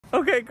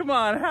Okay, come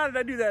on. How did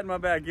I do that in my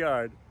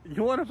backyard?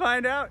 You want to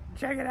find out?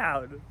 Check it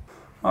out.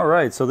 All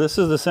right, so this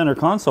is the center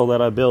console that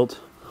I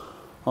built,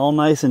 all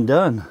nice and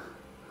done.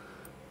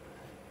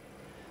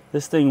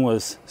 This thing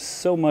was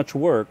so much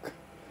work,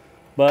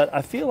 but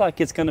I feel like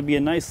it's going to be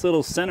a nice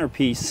little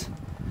centerpiece.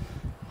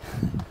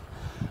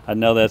 I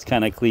know that's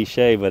kind of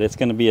cliche, but it's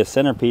going to be a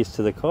centerpiece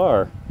to the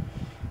car.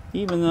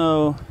 Even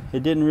though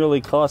it didn't really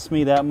cost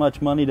me that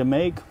much money to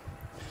make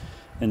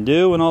and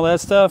do and all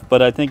that stuff,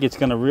 but I think it's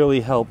going to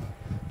really help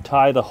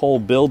tie the whole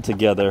build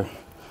together.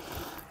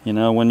 You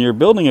know, when you're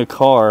building a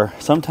car,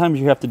 sometimes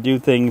you have to do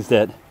things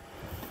that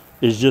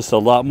is just a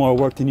lot more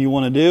work than you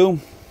want to do.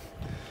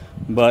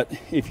 But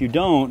if you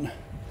don't,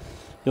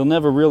 you'll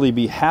never really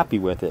be happy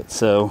with it.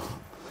 So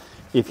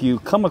if you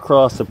come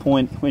across a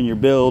point when you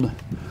build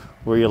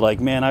where you're like,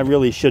 man, I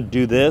really should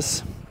do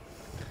this,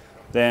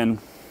 then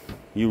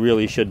you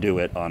really should do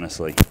it,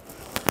 honestly.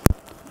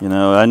 You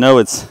know, I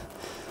know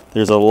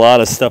there's a lot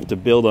of stuff to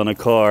build on a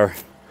car,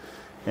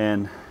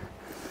 and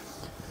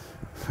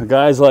for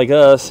guys like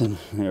us and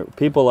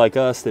people like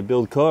us that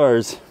build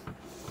cars,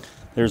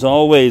 there's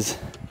always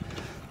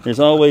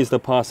the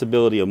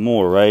possibility of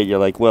more, right? You're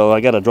like, well,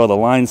 I got to draw the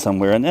line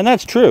somewhere, and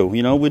that's true.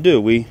 You know, we do.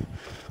 We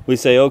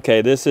say,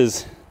 okay, this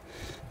is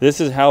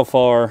how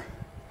far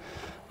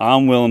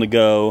I'm willing to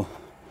go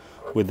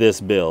with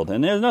this build,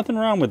 and there's nothing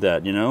wrong with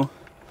that. You know,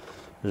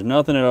 there's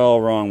nothing at all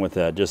wrong with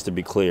that. Just to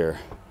be clear,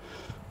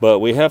 but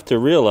we have to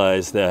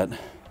realize that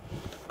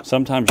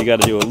sometimes you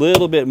got to do a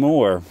little bit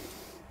more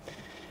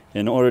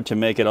in order to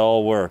make it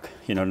all work,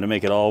 you know, to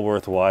make it all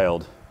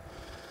worthwhile.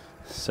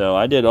 So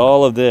I did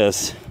all of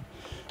this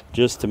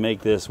just to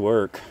make this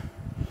work.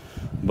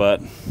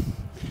 But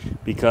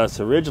because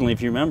originally,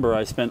 if you remember,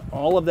 I spent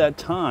all of that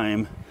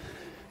time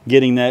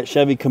getting that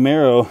Chevy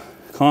Camaro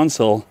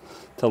console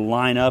to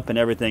line up and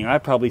everything. I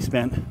probably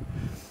spent,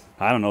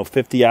 I don't know,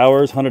 50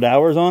 hours, 100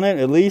 hours on it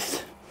at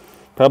least,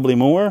 probably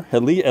more,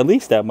 at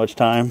least that much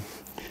time,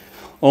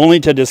 only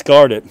to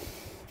discard it,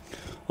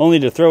 only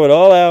to throw it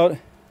all out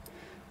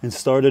and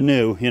start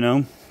anew, you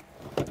know.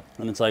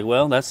 And it's like,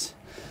 well, that's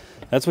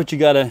what you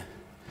gotta,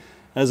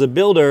 as a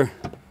builder,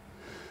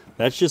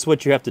 that's just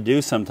what you have to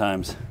do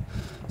sometimes.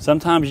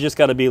 Sometimes you just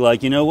gotta be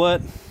like, you know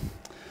what,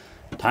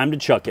 time to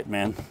chuck it,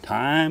 man.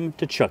 Time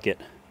to chuck it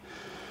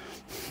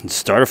and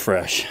start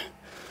afresh.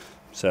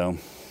 So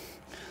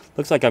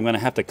looks like I'm gonna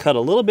have to cut a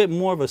little bit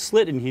more of a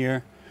slit in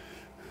here,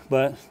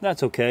 but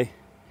that's okay.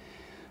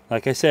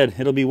 Like I said,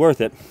 it'll be worth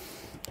it.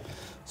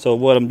 So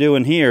what I'm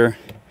doing here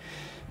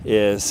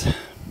is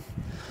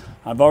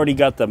I've already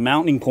got the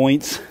mounting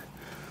points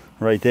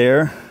right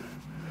there,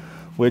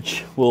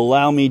 which will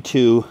allow me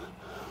to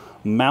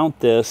mount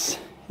this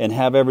and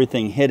have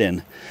everything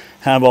hidden,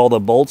 have all the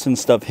bolts and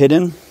stuff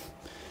hidden.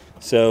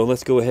 So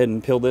let's go ahead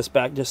and peel this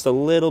back just a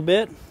little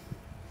bit.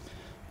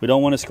 We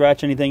don't want to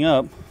scratch anything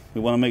up.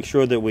 We want to make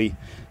sure that we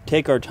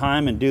take our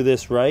time and do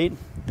this right.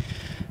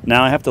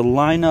 Now I have to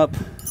line up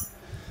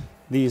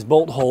these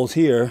bolt holes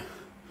here.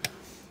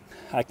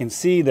 I can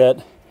see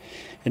that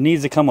it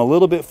needs to come a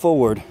little bit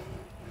forward.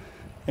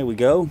 There we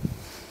go.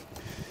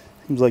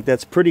 Seems like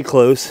that's pretty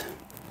close.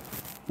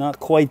 Not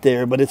quite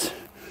there, but it's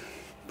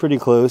pretty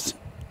close.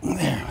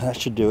 There, that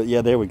should do it.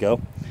 Yeah, there we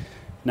go.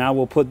 Now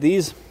we'll put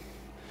these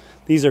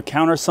are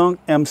countersunk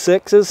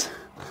M6s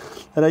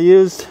that I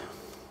used,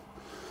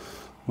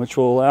 which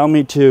will allow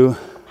me to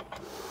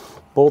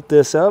bolt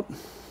this up.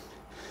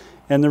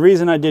 And the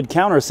reason I did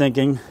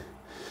countersinking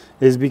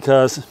is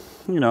because,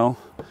 you know,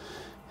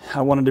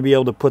 I wanted to be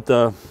able to put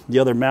the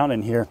other mount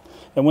in here.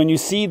 And when you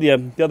see the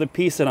other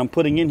piece that I'm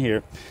putting in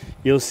here,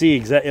 you'll see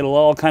it'll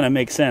all kind of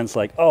make sense.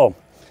 Like, oh,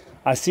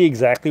 I see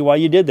exactly why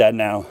you did that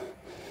now.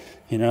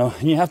 You know,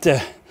 you have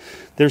to,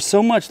 there's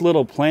so much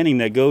little planning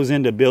that goes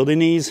into building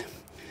these.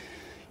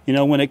 You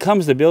know, when it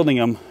comes to building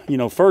them, you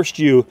know, first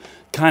you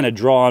kind of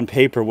draw on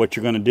paper what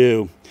you're going to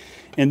do.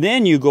 And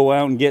then you go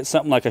out and get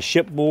something like a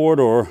chipboard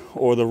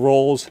or the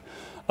rolls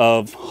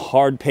of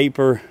hard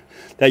paper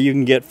that you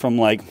can get from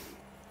like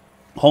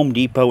Home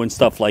Depot and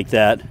stuff like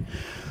that,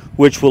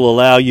 which will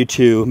allow you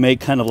to make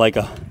kind of like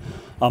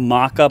a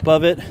mock-up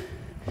of it,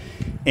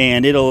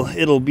 and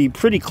it'll be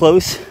pretty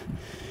close.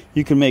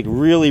 You can make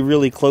really,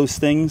 really close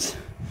things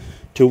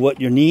to what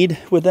you need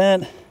with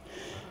that.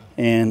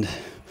 And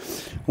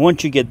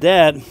once you get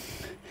that,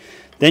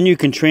 then you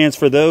can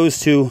transfer those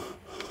to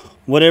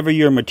whatever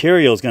your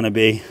material is going to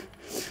be.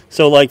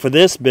 So like for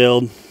this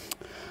build,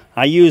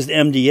 I used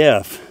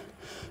MDF,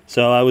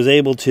 so I was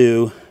able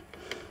to,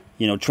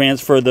 you know,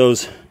 transfer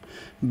those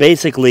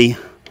basically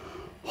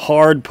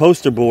hard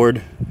poster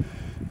board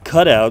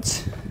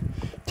cutouts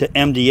to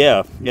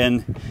MDF,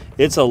 and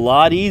it's a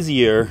lot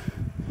easier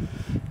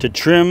to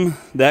trim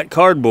that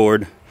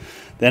cardboard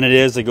than it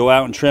is to go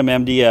out and trim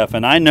MDF.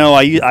 And I know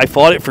I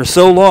fought it for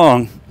so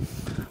long.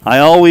 I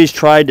always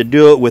tried to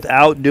do it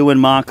without doing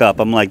mock-up.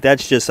 I'm like,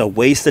 that's just a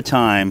waste of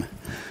time.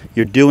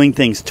 You're doing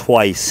things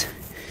twice.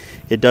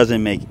 It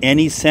doesn't make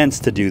any sense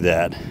to do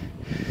that.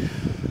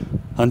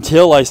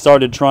 Until I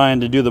started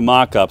trying to do the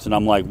mock-ups, and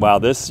I'm like, wow,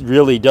 this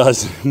really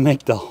does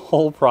make the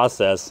whole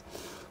process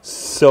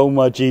so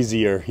much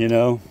easier, you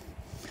know?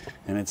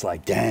 And it's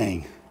like,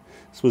 dang,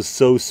 this was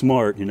so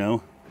smart, you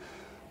know?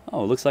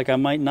 Oh, it looks like I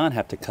might not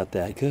have to cut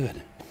that.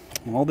 Good.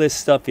 All this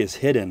stuff is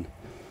hidden,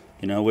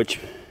 you know, which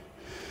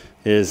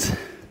is,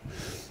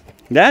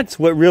 that's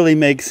what really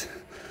makes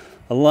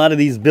a lot of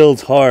these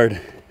builds hard,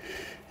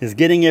 is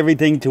getting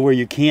everything to where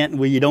you can't,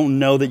 where you don't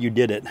know that you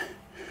did it.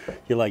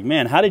 You're like,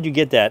 man, how did you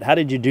get that? How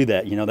did you do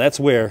that? You know, that's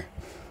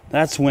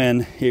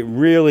when it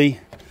really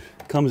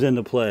comes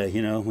into play,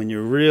 you know, when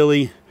you're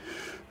really,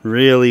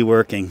 really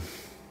working.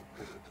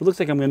 So it looks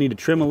like I'm gonna need to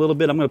trim a little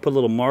bit. I'm gonna put a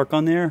little mark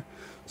on there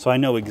so I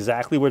know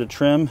exactly where to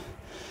trim.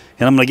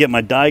 And I'm gonna get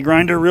my die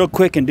grinder real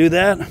quick and do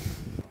that.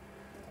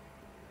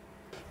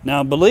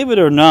 Now, believe it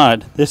or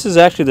not, this is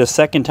actually the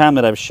second time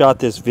that I've shot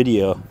this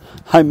video.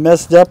 I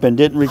messed up and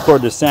didn't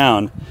record the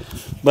sound,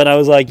 but I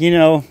was like, you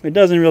know, it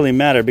doesn't really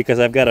matter because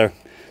I've got to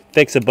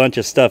fix a bunch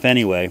of stuff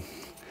anyway.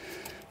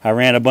 I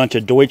ran a bunch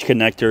of Deutsch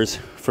connectors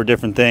for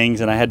different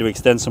things and I had to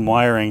extend some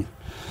wiring.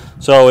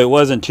 So it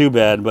wasn't too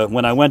bad, but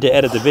when I went to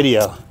edit the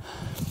video,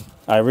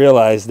 I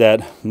realized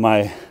that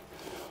my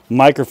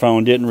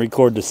microphone didn't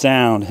record the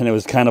sound, and it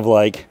was kind of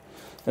like,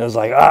 it was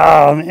like,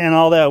 oh man,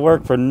 all that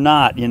work for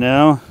naught, you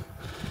know?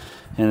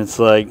 And it's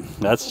like,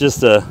 that's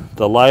just the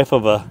life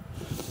of a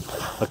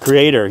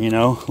creator, you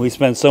know? We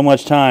spend so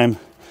much time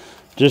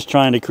just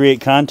trying to create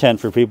content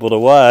for people to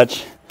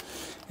watch,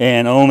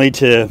 and only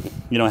to,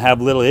 you know, have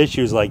little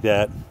issues like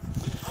that,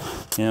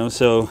 you know?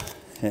 So,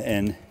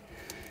 and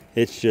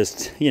it's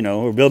just, you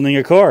know, we're building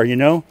a car, you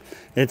know?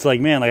 It's like,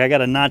 man, like I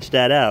gotta notch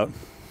that out.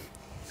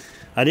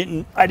 I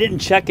didn't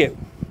check it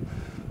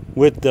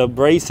with the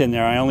brace in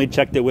there. I only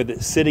checked it with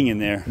it sitting in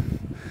there.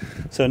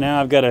 So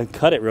now I've got to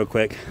cut it real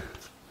quick.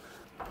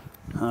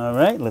 All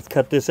right, let's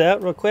cut this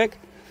out real quick.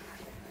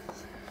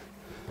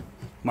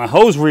 My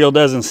hose reel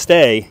doesn't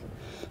stay,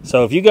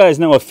 so if you guys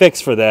know a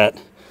fix for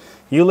that,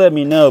 you let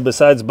me know.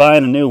 Besides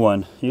buying a new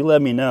one, you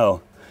let me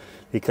know,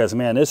 because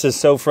man, this is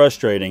so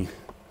frustrating.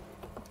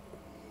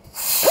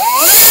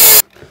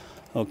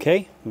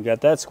 Okay, we got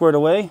that squared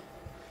away.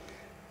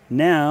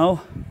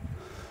 Now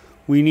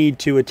we need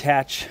to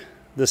attach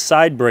the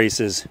side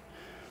braces.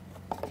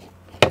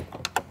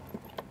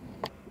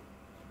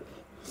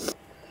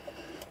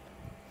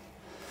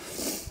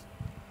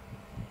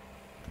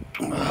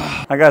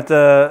 I got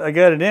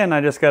it in.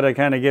 I just got to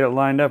kind of get it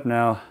lined up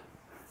now.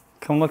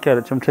 Come look at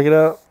it, Jim. Check it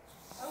out.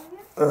 Oh, yeah.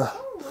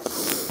 Oh,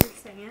 what's you're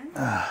saying?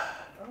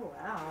 Oh,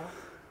 wow.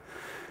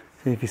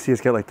 See if you see,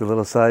 it's got like the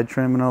little side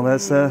trim and all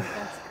that stuff.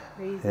 That's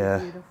crazy, Yeah.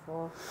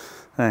 beautiful.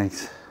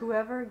 Thanks.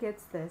 Whoever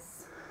gets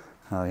this,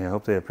 Oh yeah,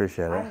 hope they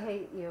appreciate it. I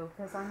hate you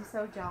because I'm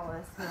so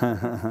jealous.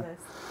 Whoever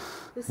gets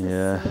this. This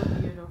Yeah. is so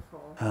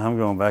beautiful. I'm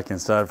going back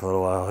inside for a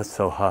little while. It's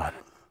so hot.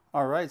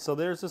 All right, so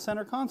there's the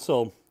center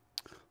console,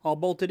 all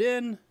bolted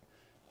in.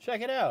 Check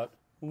it out.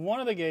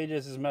 One of the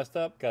gauges is messed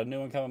up. Got a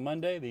new one coming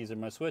Monday. These are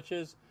my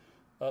switches.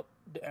 Up,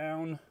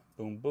 down,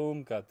 boom,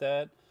 boom. Got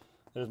that.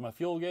 There's my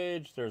fuel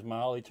gauge. There's my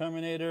Ollie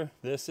Terminator.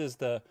 This is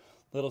the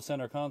little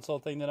center console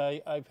thing that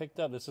I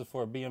picked up. This is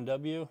for a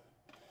BMW.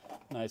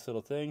 Nice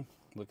little thing.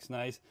 Looks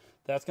nice.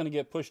 That's going to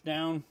get pushed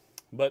down.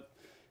 But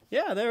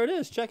yeah, there it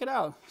is. Check it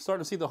out.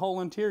 Starting to see the whole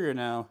interior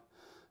now.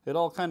 It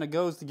all kind of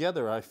goes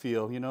together, I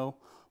feel, you know,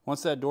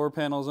 once that door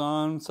panel's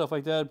on, stuff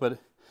like that. But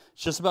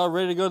it's just about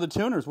ready to go to the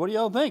tuners. What do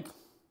y'all think?